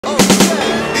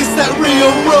that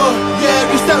real raw,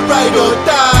 yeah, it's that ride or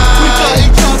die. We got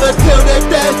each other till the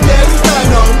death, yeah, it's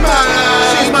mine or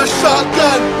mine. She's my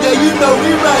shotgun, yeah, you know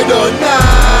we ride or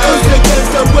die. Us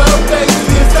against the world, baby,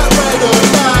 it's that ride or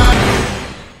die.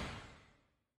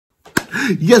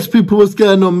 Yes, people, what's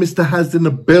going on? Mr. Has in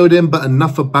the building, but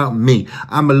enough about me.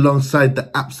 I'm alongside the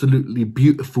absolutely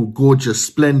beautiful, gorgeous,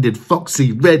 splendid,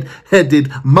 foxy,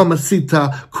 red-headed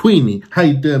Mamacita Queenie. How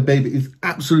you doing, baby? It's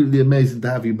absolutely amazing to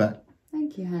have you back.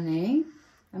 Thank you, honey.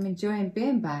 I'm enjoying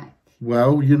being back.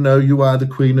 Well, you know you are the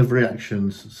queen of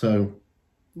reactions, so...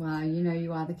 Well, you know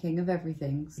you are the king of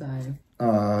everything, so...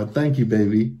 Thank you,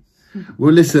 baby.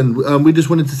 Well, listen, we just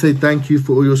wanted to say thank you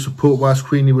for all your support whilst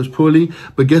Queenie was poorly.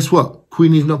 But guess what?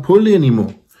 Queenie's not poorly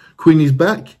anymore. Queenie's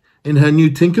back in her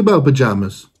new Tinkerbell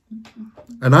pajamas.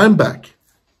 And I'm back.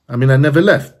 I mean, I never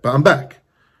left, but I'm back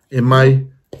in my...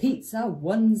 pizza,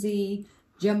 onesie,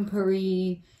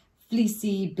 jumpery,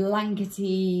 fleecy,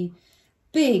 blankety,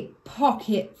 big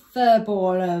pocket fur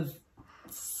ball of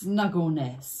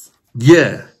snuggleness.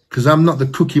 Yeah, because I'm not the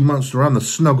cookie monster, I'm the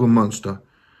snuggle monster.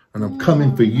 And I'm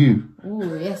coming for you.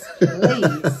 Oh, yes,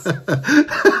 please.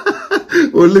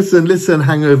 Well, listen,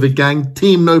 Hangover Gang.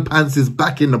 Team No Pants is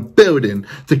back in the building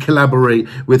to collaborate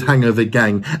with Hangover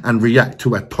Gang and react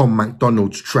to a Tom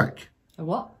MacDonald's track. A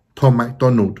what? Tom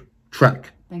MacDonald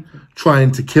track. Thank you.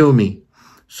 Trying to Kill Me.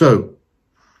 So,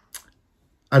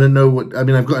 I don't know what, I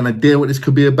mean, I've got an idea what this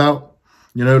could be about.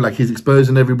 You know, like he's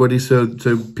exposing everybody so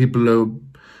people are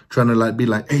trying to like be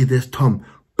like, hey, there's Tom.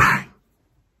 Bang.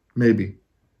 Maybe.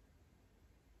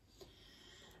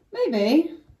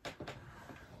 Maybe.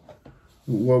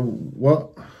 Well,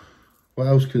 what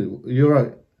else could it... You're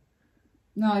right.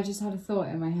 No, I just had a thought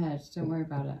in my head. Don't worry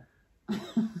about it.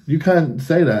 You can't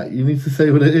say that. You need to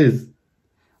say what it is.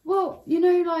 Well, you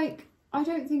know, like, I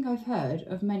don't think I've heard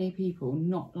of many people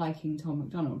not liking Tom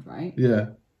MacDonald, right? Yeah.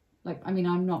 Like, I mean,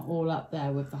 I'm not all up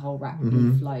there with the whole rap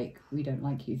beef, like, we don't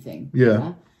like you thing.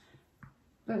 Yeah.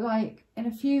 But, like, in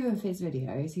a few of his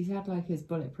videos, he's had, like, his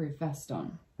bulletproof vest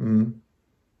on.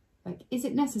 Like, is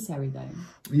it necessary, though?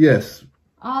 Yes.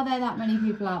 Are there that many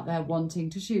people out there wanting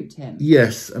to shoot him?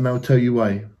 Yes, and I'll tell you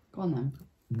why. Go on, then.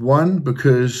 One,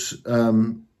 because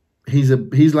he's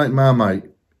like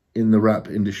Marmite in the rap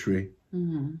industry.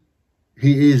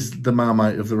 He is the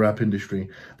Marmite of the rap industry.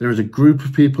 There is a group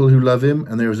of people who love him,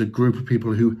 and there is a group of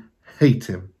people who hate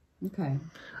him. Okay.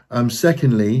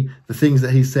 Secondly, the things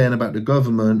that he's saying about the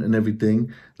government and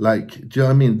everything, like, do you know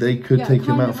what I mean? They could take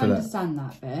him out for that. I understand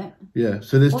that bit. Yeah,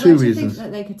 so there's two reasons. To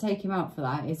think that they could take him out for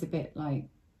that is a bit like,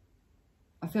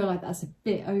 I feel like that's a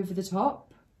bit over the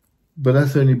top. But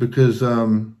that's only because,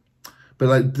 but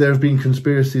like there have been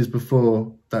conspiracies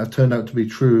before that have turned out to be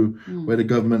true, where the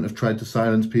government have tried to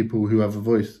silence people who have a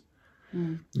voice,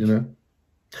 you know?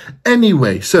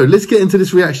 Anyway, so let's get into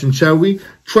this reaction, shall we?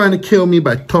 Trying to Kill Me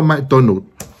by Tom MacDonald.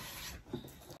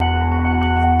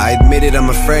 I admit it, I'm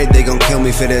afraid they gon' kill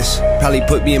me for this. Probably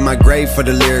put me in my grave for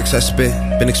the lyrics I spit.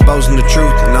 Been exposing the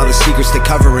truth and all the secrets they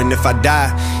covering. If I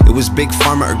die, it was big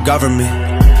pharma or government.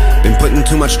 Been putting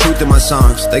too much truth in my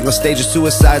songs. They gon' stage a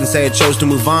suicide and say I chose to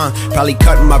move on. Probably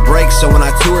cutting my brakes so when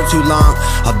I tour too long,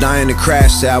 I'll die in a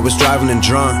crash, say I was driving and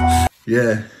drunk.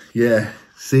 Yeah.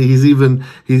 See,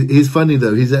 he's funny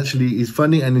though. He's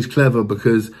funny and he's clever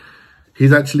because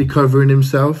he's actually covering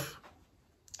himself.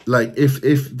 Like,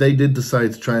 if they did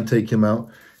decide to try and take him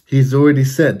out, he's already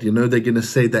said, you know, they're going to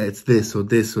say that it's this or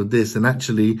this or this. And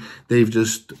actually, they've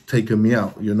just taken me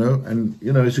out, you know. And,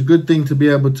 you know, it's a good thing to be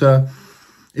able to...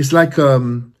 It's like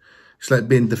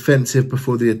being defensive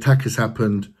before the attack has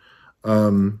happened.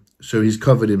 So he's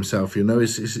covered himself, you know.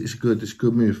 It's good. It's a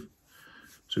good move.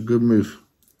 It's a good move.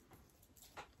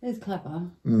 It's clever.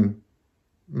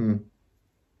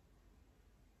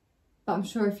 But I'm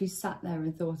sure if you sat there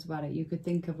and thought about it, you could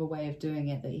think of a way of doing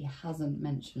it that he hasn't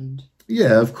mentioned.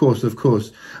 Yeah, of course.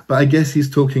 But I guess he's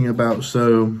talking about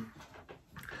so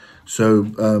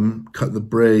cut the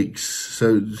brakes.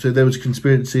 So there was a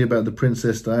conspiracy about the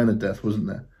Princess Diana death, wasn't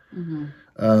there?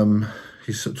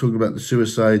 He's talking about the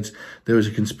suicides. There was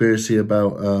a conspiracy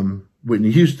about Whitney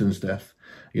Houston's death.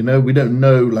 You know, we don't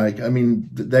know, like, I mean,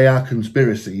 they are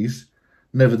conspiracies.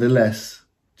 Nevertheless,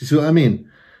 do you see what I mean?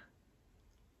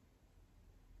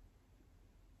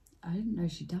 I didn't know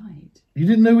she died. You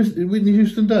didn't know Whitney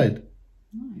Houston died?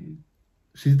 No.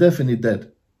 She's definitely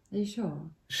dead. Are you sure?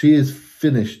 She is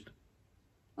finished.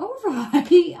 All right.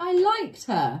 I liked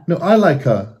her. No, I like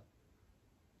her.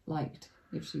 Liked,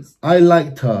 if she's... I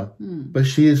liked her, but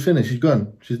she is finished. She's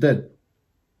gone. She's dead.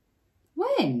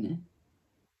 When?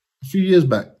 A few years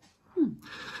back.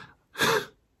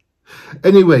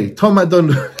 Anyway, Tom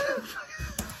MacDonald...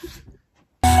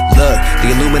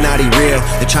 The Illuminati nobody real.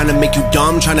 They're trying to make you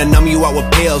dumb, trying to numb you out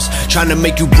with pills, trying to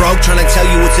make you broke, trying to tell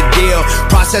you it's a deal.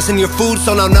 Processing your food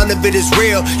so now none of it is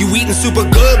real. You eating super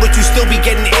good but you still be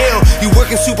getting ill. You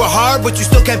working super hard but you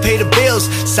still can't pay the bills.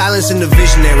 Silencing the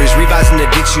visionaries, revising the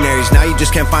dictionaries. Now you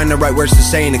just can't find the right words to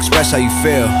say and express how you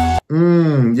feel.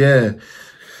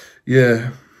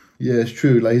 Yeah, it's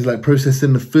true. Like, he's like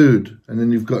processing the food, and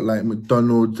then you've got like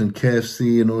McDonald's and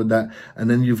KFC and all that, and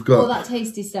then you've got all that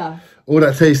tasty stuff.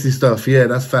 Yeah,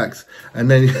 that's facts.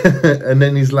 And then and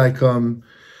then he's like, what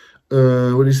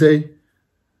do you say?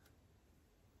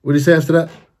 What do you say after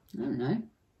that? I don't know.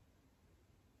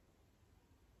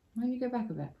 Why don't you go back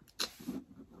a bit?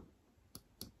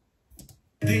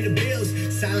 Pay the bills.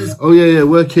 Silence. Oh yeah,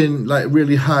 working like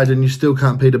really hard and you still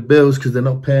can't pay the bills because they're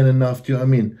not paying enough. Do you know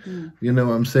what I mean? You know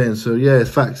what I'm saying? So yeah, it's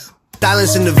facts.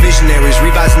 Silencing the visionaries,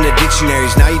 revising the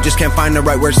dictionaries. Now you just can't find the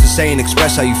right words to say and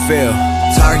express how you feel.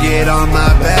 Target on my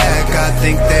back, I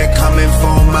think they're coming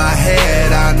for my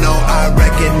head. I know I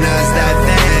recognize that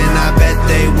then. I bet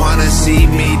they wanna see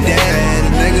me dead.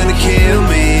 And they're gonna kill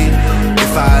me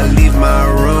if I leave my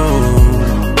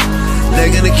room.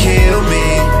 They're gonna kill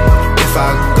me if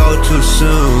I go too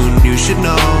soon. You should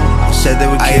know, said they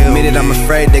would kill me. I admitted I'm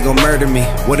afraid they gon' murder me.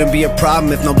 Wouldn't be a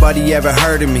problem if nobody ever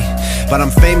heard of me. But I'm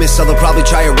famous, so they'll probably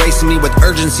try erasing me with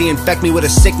urgency. Infect me with a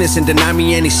sickness and deny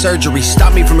me any surgery.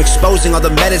 Stop me from exposing all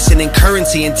the medicine and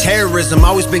currency and terrorism.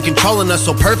 Always been controlling us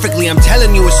so perfectly. I'm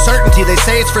telling you with certainty. They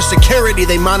say it's for security.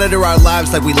 They monitor our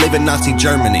lives like we live in Nazi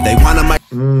Germany. They wanna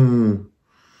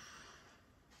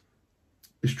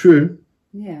It's true.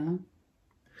 Yeah.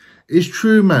 It's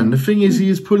true, man. The thing is, he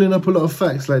is pulling up a lot of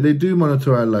facts. Like, they do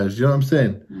monitor our lives. You know what I'm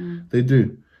saying? They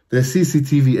do. There's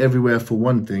CCTV everywhere for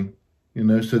one thing, you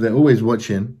know, so they're always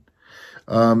watching.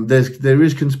 There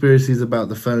is conspiracies about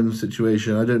the phone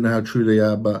situation. I don't know how true they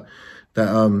are, but that,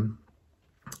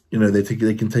 you know, they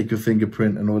can take your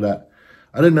fingerprint and all that.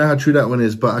 I don't know how true that one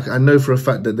is, but I know for a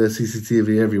fact that there's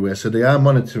CCTV everywhere. So they are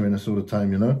monitoring us all the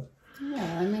time, you know?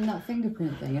 Yeah, I mean, that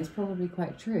fingerprint thing is probably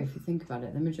quite true if you think about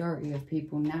it. The majority of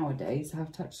people nowadays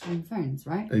have touchscreen phones,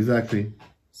 right? Exactly.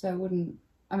 So I wouldn't,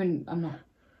 I mean, I'm not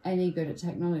any good at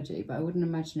technology, but I wouldn't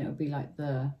imagine it would be like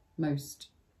the most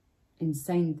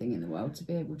insane thing in the world to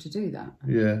be able to do that.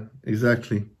 Yeah,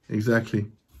 exactly. Go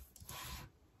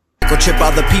trip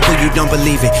all the people you don't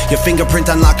believe in. Your fingerprint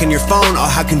unlocking your phone, oh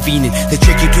how convenient. They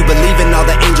trick you to believe in all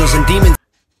the angels and demons.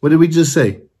 What did we just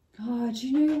say? God,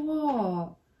 you know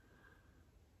what?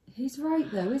 He's right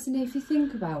though, isn't he? If you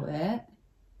think about it,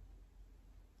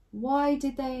 why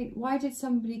did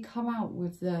somebody come out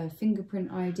with the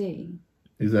fingerprint ID?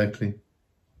 Exactly.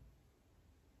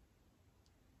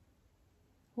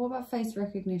 What about face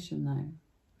recognition though?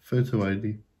 Photo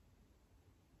ID.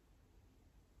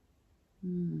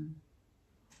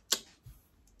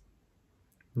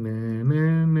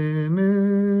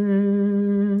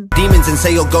 Demons and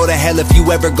say you'll go to hell if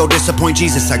you ever go disappoint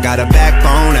Jesus. I got a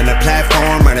backbone and a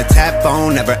platform and a tap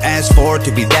phone. Never asked for it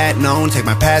to be that known. Take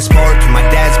my passport to my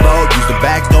dad's boat. Use the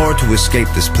back door to escape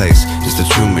this place. Just a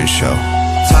Truman Show.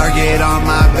 Target on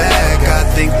my back. I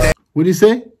think that. What do you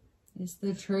say? It's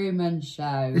the Truman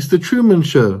Show. It's the Truman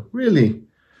Show. Really?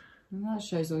 Well, that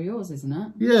show's all yours, isn't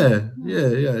it? Yeah.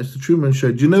 It's the Truman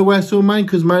Show. Do you know why I saw mine?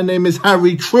 Because my name is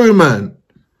Harry Truman.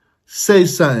 Say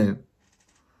something.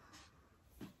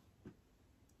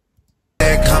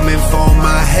 They're coming for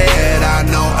my head. I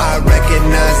know I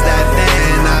recognize that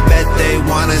then. I bet they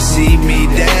wanna see me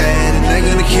dead. And they're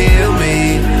gonna kill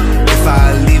me if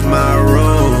I leave my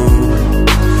room.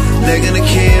 They're gonna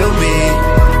kill me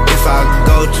if I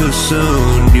go too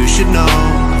soon. You should know.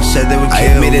 Said they would kill me. I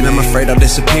admit it, I'm afraid I'll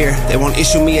disappear. They won't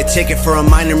issue me a ticket for a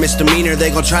minor misdemeanor.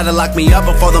 They gon' try to lock me up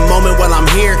before the moment while I'm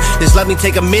here. Just let me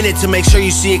take a minute to make sure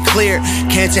you see it clear.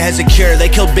 Cancer has a cure, they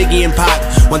killed Biggie and Pop.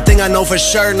 One thing I know for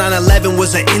sure, 9/11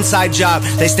 was an inside job.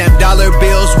 They stamped dollar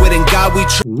bills with "In God We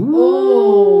Trust."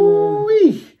 Ooh.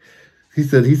 He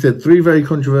said three very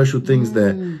controversial things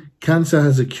there. Cancer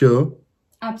has a cure.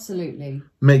 Absolutely.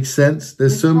 Makes sense.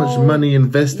 There's so much money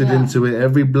invested into it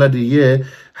every bloody year.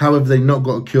 How have they not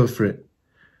got a cure for it?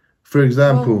 For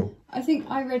example. Well, I think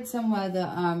I read somewhere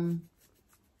that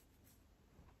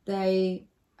they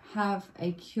have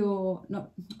a cure.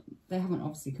 They haven't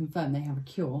obviously confirmed they have a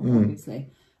cure,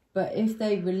 obviously. But if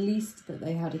they released that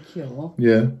they had a cure,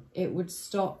 it would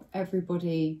stop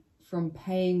everybody from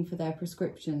paying for their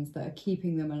prescriptions that are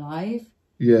keeping them alive.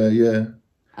 Yeah.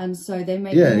 And so they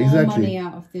make more money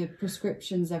out of the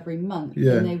prescriptions every month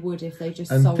than they would if they just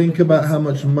sold. And think about how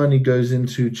much money goes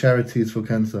into charities for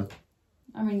cancer.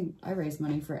 I mean, I raise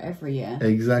money for it every year.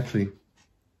 Exactly.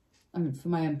 I mean, for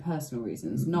my own personal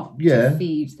reasons, not to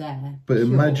feed their But cure.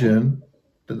 imagine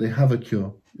that they have a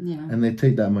cure. Yeah. And they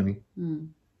take that money. Mm.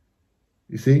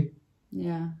 You see?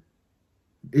 Yeah.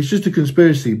 It's just a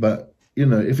conspiracy, but, you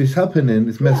know, if it's happening,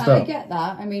 it's messed up. I get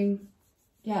that. I mean,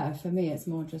 yeah, for me, it's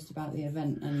more just about the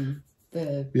event and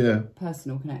the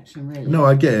personal connection, really. No,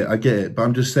 I get it. But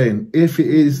I'm just saying, if it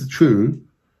is true,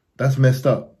 that's messed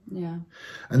up. Yeah.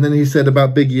 And then he said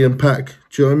about Biggie and Pac.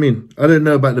 Do you know what I mean? I don't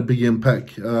know about the Biggie and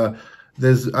Pac.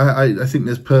 I think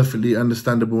there's perfectly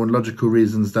understandable and logical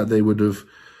reasons that they would have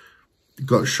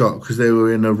got shot because they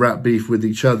were in a rap beef with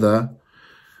each other.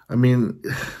 I mean,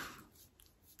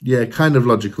 yeah, kind of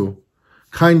logical,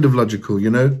 you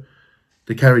know.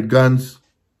 They carried guns,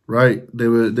 right? They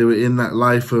were in that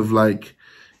life of, like,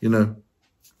 you know,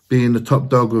 being the top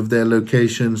dog of their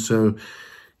location. So,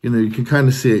 you know, you can kind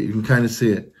of see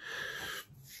it.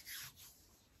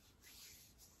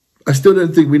 I still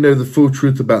don't think we know the full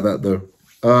truth about that, though.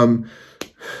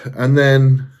 And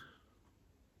then,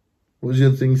 what was the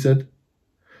other thing he said?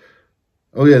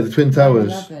 Oh, yeah, the Twin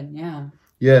Towers. 9/11, yeah.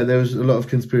 Yeah, there was a lot of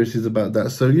conspiracies about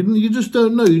that. So you just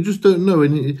don't know. You just don't know.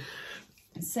 And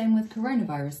same with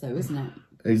coronavirus, though, isn't it?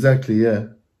 Exactly, yeah.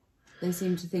 They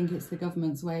seem to think it's the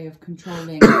government's way of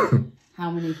controlling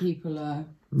how many people are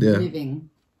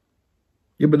living.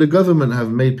 Yeah, but the government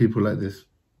have made people like this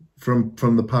from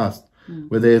the past,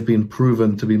 where they have been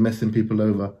proven to be messing people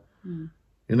over.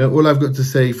 You know, all I've got to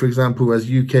say, for example, as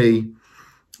UK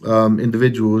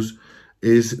individuals,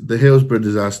 is the Hillsborough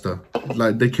disaster.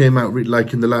 Like, they came out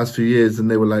like in the last few years and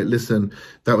they were like, listen,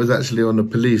 that was actually on the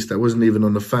police. That wasn't even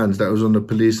on the fans. That was on the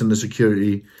police and the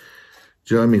security.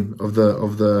 Do you know what I mean? Of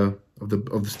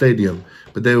the stadium.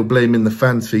 But they were blaming the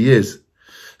fans for years.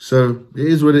 So it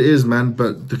is what it is, man.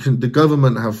 But the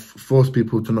government have forced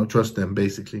people to not trust them,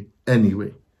 basically.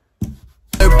 Anyway.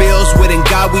 Bills within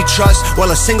God we trust, while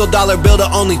a $1 bill the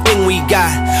only thing we got.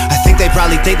 I think they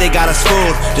probably think they got us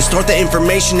fooled. Distort the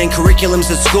information and curriculums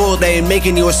at school. They ain't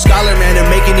making you a scholar, man,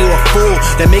 they're making you a fool.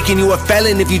 They're making you a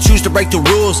felon if you choose to break the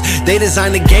rules. They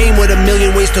designed a game with a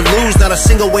million ways to lose, not a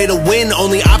single way to win.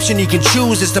 Only option you can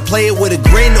choose is to play it with a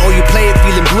grin, or you play it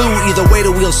feeling blue. Either way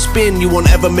the wheels spin, you won't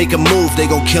ever make a move. They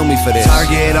gon' kill me for this.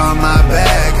 Target on my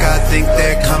back, I think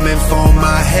they're coming for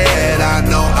my head. I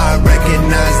know I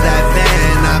recognize that van.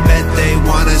 I bet they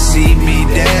wanna see me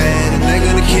dead, and they're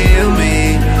gonna kill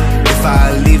me if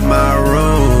I leave my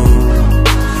room.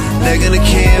 They're gonna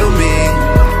kill me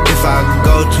if I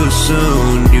go too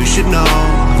soon. You should know,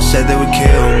 said they would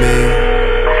kill me.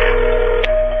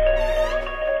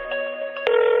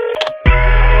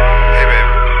 Hey babe,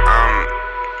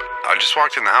 I just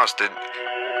walked in the house. Did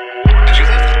you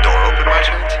leave the door open by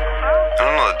chance? I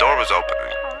don't know, the door was open.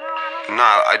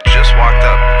 Nah, I just walked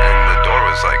up and the door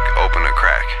was like open a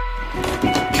crack.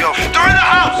 Yo, they're in the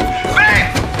house! Babe!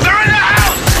 They're in the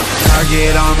house!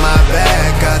 Target on my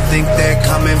back, I think they're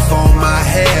coming for my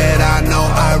head. I know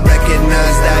I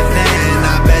recognize that van.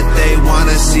 I bet they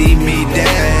wanna see me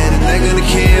dead, and they're gonna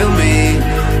kill me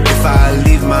if I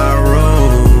leave my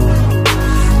room.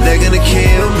 They're gonna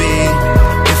kill me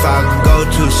if I go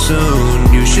too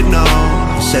soon. You should know,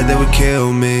 said they would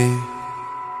kill me.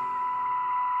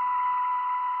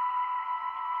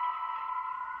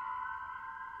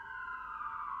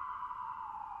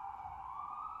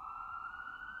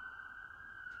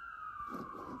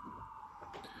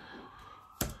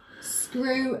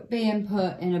 Screw being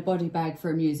put in a body bag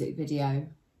for a music video.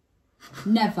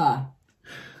 Never.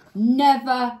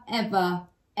 Never, ever,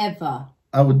 ever.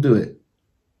 I would do it.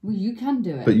 Well, you can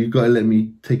do it. But you've got to let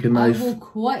me take a knife. I will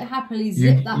quite happily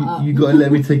zip that up. You've got to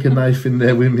let me take a knife in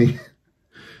there with me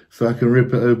so I can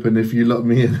rip it open if you lock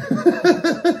me in.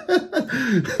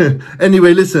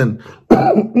 Anyway, listen.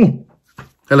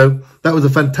 Hello. That was a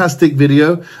fantastic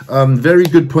video. Very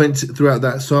good points throughout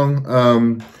that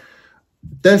song.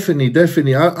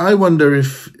 Definitely. I wonder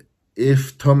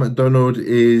if Tom MacDonald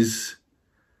is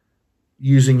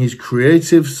using his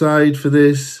creative side for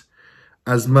this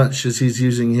as much as he's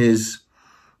using his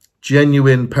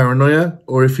genuine paranoia,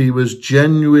 or if he was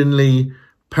genuinely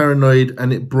paranoid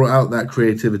and it brought out that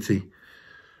creativity.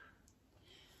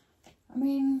 I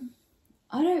mean,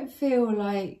 I don't feel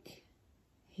like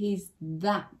he's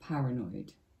that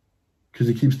paranoid. Because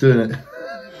he keeps doing it.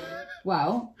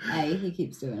 Well, he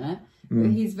keeps doing it.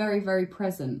 But he's very, very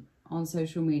present on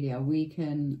social media. We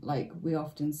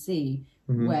often see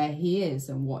where he is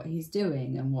and what he's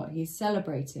doing and what he's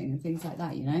celebrating and things like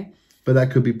that, you know? But that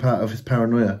could be part of his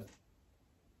paranoia.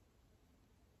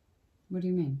 What do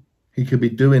you mean? He could be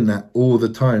doing that all the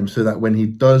time so that when he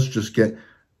does just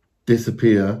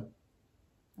disappear,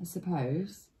 I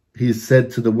suppose, he's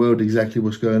said to the world exactly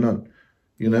what's going on,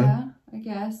 you know? Yeah, I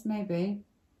guess, maybe.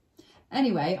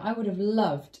 Anyway, I would have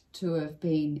loved to have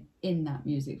been in that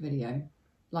music video.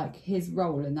 Like, his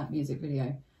role in that music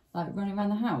video. Like, running around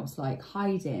the house, like,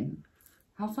 hiding.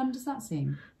 How fun does that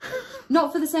seem?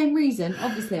 Not for the same reason,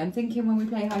 obviously. I'm thinking when we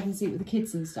play hide and seek with the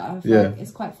kids and stuff, like,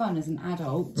 it's quite fun as an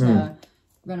adult to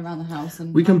run around the house.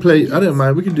 And we can play, I don't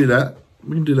mind, we can do that.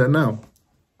 We can do that now.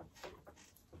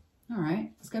 All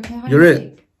right, let's go play hide and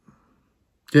seek.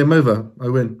 Game over. I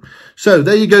win. So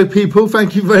there you go, people.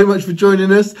 Thank you very much for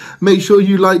joining us. Make sure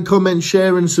you like, comment,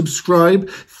 share and subscribe.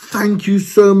 Thank you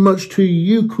so much to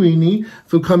you, Queenie,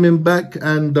 for coming back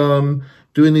and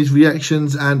doing these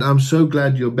reactions. And I'm so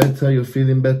glad you're better, you're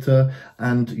feeling better,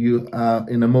 and you are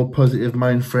in a more positive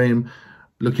mind frame,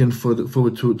 looking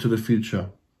forward to the future.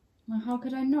 Well, how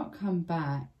could I not come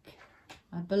back?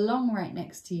 I belong right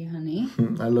next to you, honey.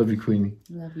 I love you, Queenie.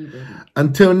 Love you, baby.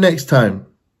 Until next time.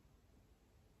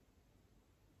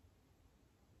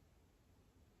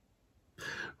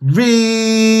 Respect.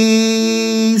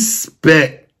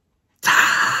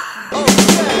 Oh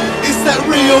yeah, it's that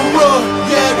real raw,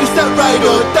 yeah, it's that ride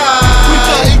or die. We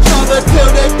got each other till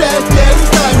the death, yeah,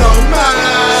 it's that